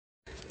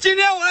今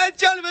天我来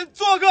教你们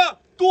做个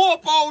多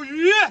宝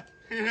鱼。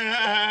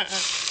哎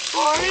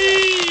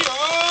呦，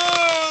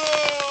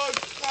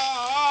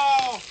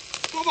操！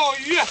多宝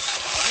鱼，哎，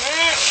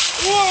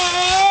我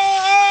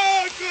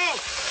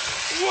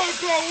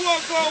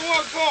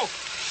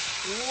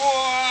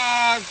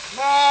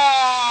靠！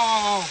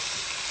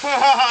哈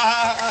哈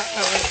哈！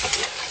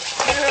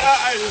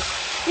哎呦！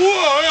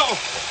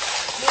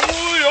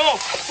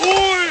我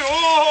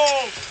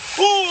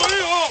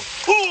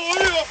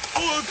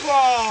靠！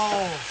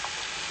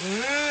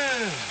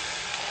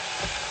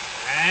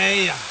哎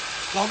呀，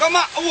老干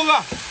妈，我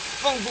靠，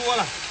放多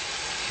了。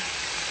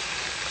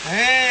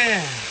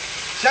哎，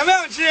想不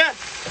想吃？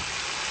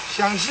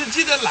想吃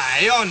记得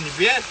来哟，你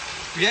别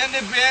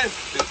那边，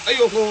哎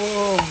呦，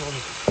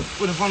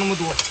不能放那么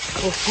多。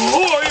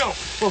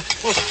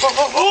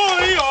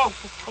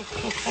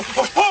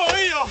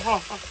哎呦，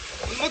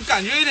怎么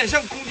感觉有点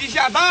像公鸡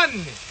下蛋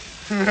呢？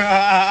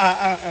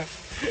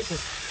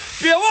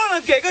别忘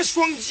了给个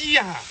双击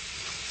呀！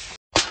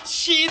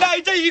期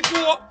待这一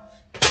锅。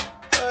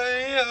哎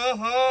呀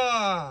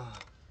哈！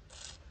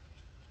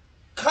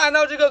看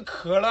到这个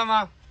壳了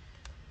吗？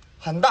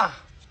很大。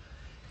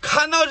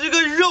看到这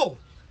个肉，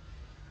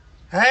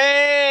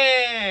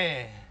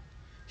哎，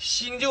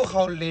心就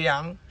好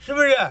凉，是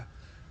不是？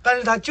但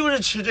是他就是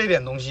吃这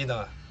点东西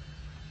的。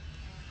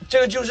这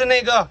个就是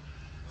那个，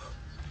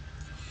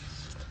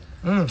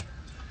看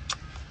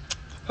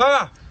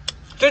看，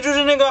这就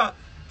是那个，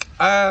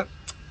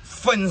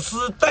粉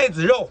丝带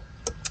子肉，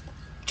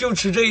就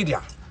吃这一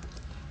点，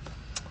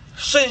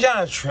剩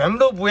下的全部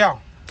都不要。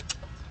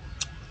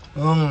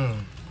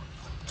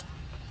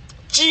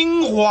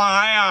精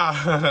华呀，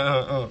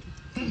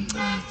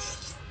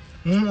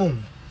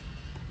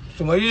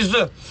什么意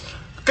思？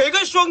给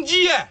个双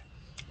击耶，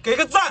给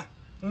个赞，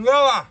你知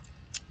道吧？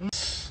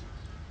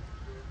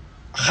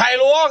海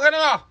螺看到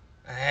没有？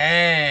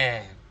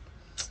哎，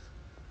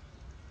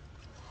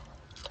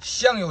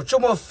像有这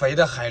么肥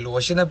的海螺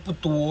现在不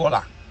多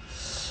了。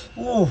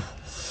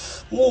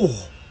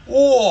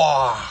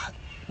哇，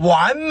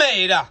完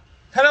美的，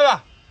看到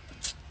吧？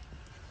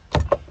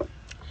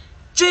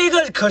这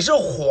个可是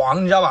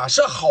黄，你知道吧？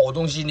是好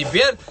东西，你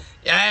别，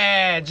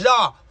知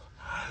道？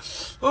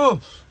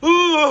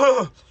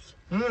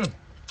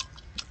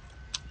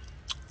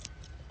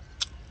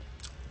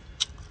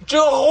这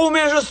个后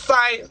面是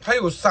鳃，它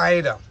有鳃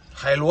的，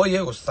海螺也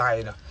有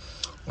鳃的，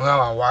你知道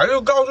吧？我还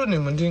就告诉你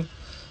们听，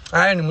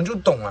你们就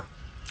懂了。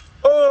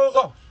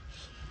靠！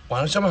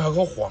完了，下面还有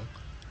个黄，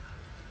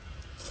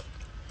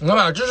你看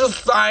吧，这是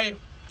鳃，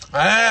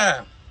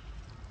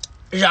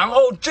然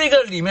后这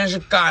个里面是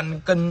肝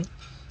跟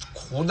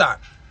苦胆，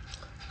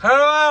看到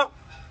吗？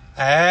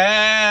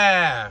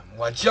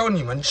我教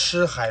你们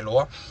吃海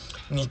螺，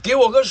你给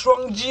我个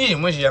双击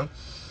行不行？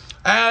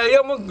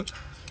要么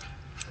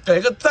给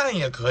个赞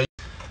也可以。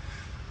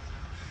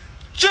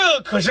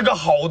这可是个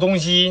好东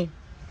西，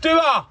对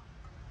吧？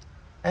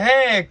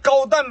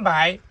高蛋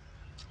白，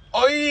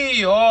哎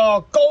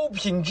呦，高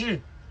品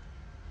质。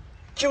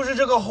就是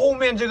这个后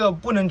面这个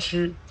不能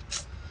吃，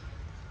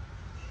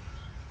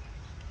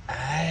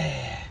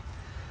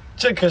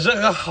这可是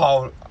个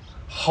好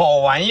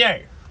玩意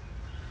儿，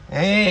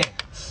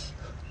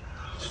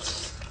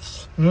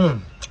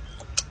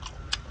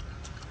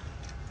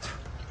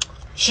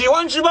喜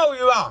欢吃鲍鱼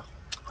吧？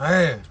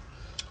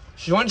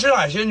喜欢吃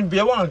海鲜，你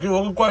别忘了给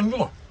我个关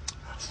注。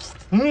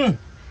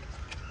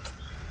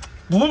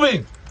补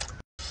品，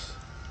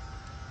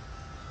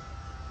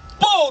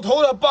爆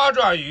头的八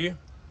爪鱼，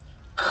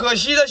可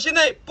惜的现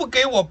在不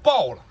给我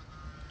爆了，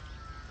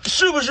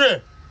是不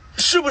是？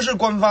是不是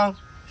官方？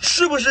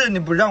是不是你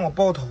不让我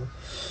爆头？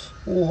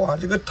哇，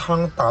这个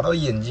汤打到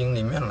眼睛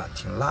里面了，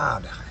挺辣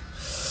的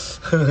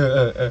还。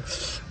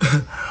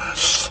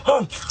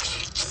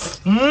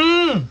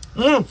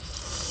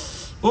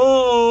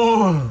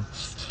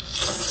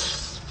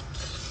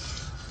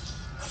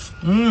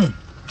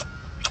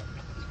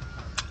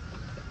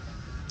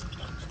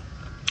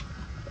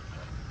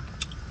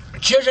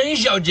切成一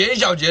小节一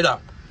小节的，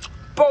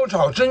爆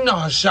炒真的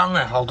好香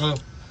好吃。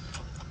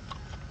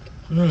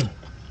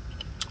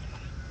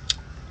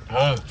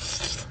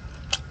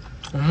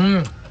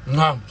你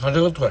看它这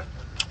个腿，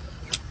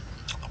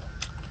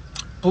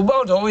不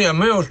爆头也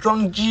没有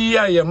双击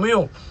呀，也没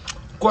有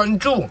关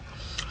注，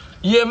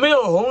也没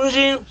有红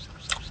心，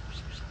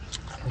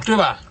对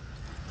吧？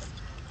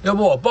要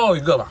不我爆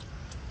一个吧，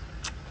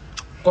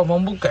官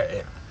方不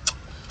给。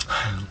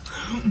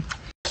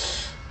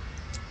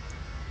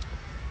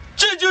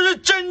这就是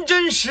真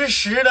真实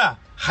实的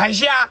海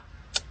虾，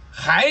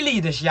海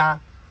里的虾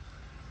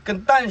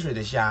跟淡水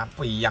的虾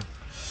不一样。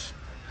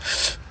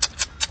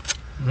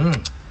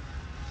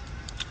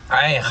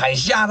海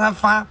虾它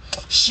发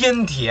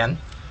鲜甜，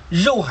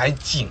肉还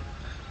紧，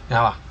知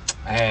道吧？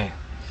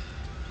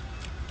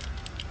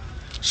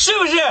是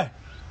不是？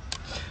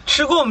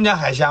吃过我们家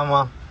海虾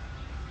吗？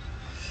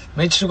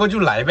没吃过就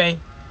来呗。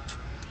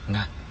你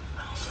看，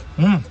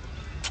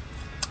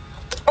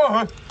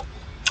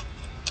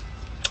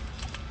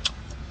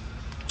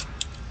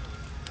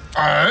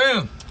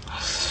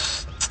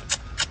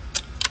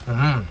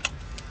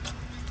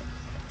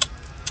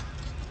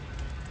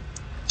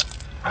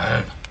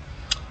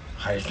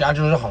海虾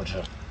真是好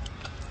吃，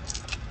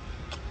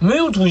没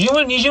有土腥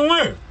味、泥腥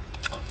味，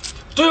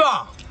对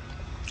吧？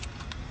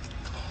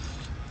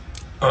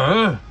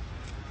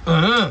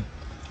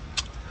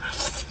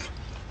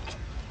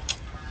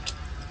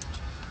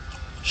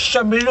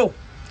扇贝肉，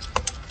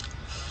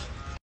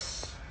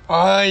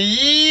哎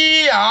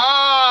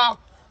呀，哇，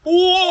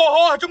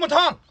这么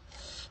烫，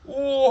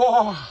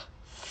哇，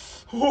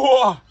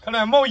看到没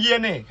有，冒烟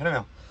呢，看到没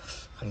有，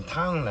很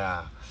烫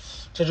的。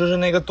这就是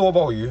那个多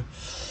宝鱼，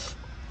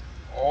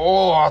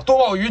多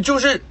宝鱼就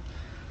是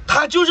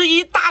它就是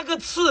一大个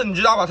刺，你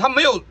知道吧？它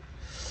没有，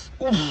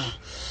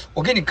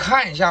我给你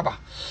看一下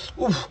吧，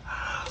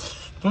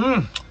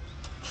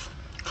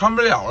看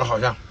不了了好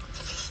像，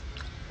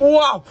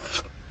哇，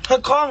太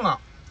烫了，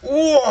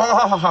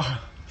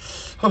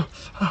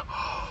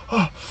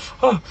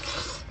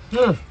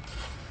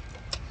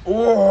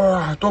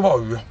哇，多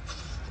宝鱼，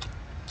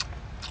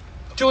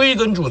就一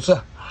根主刺，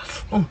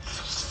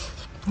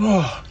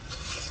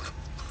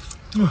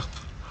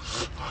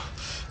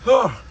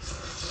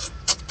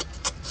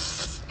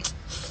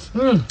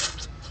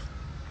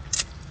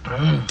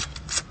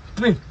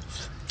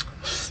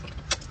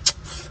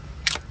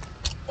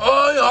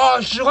哎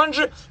呀，喜欢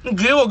吃你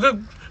给我个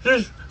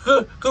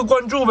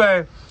关注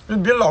呗，你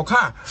别老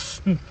看，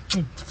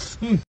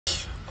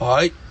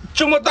哎，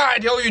这么大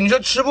一条鱼，你说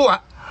吃不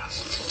完，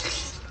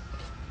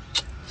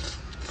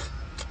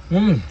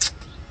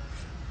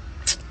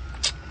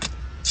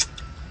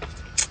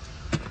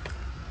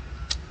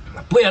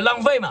不也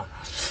浪费嘛，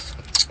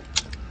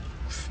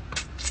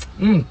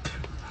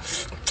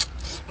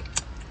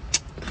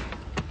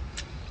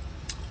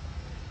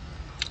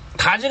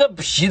它这个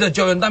皮的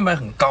胶原蛋白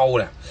很高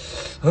了，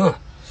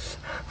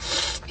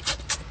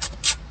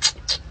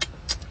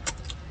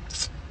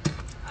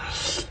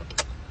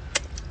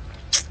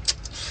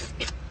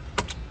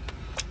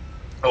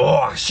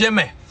哇，鲜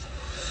美，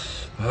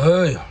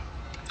哎呀，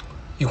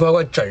一块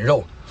块整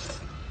肉，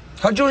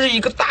它就是一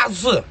个大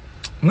刺，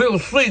没有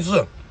碎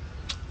刺，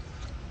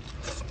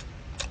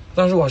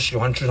但是我喜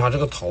欢吃它这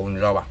个头，你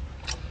知道吧？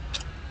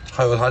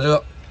还有它这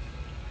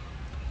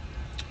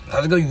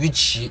个鱼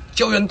鳍，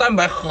胶原蛋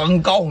白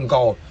很高很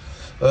高，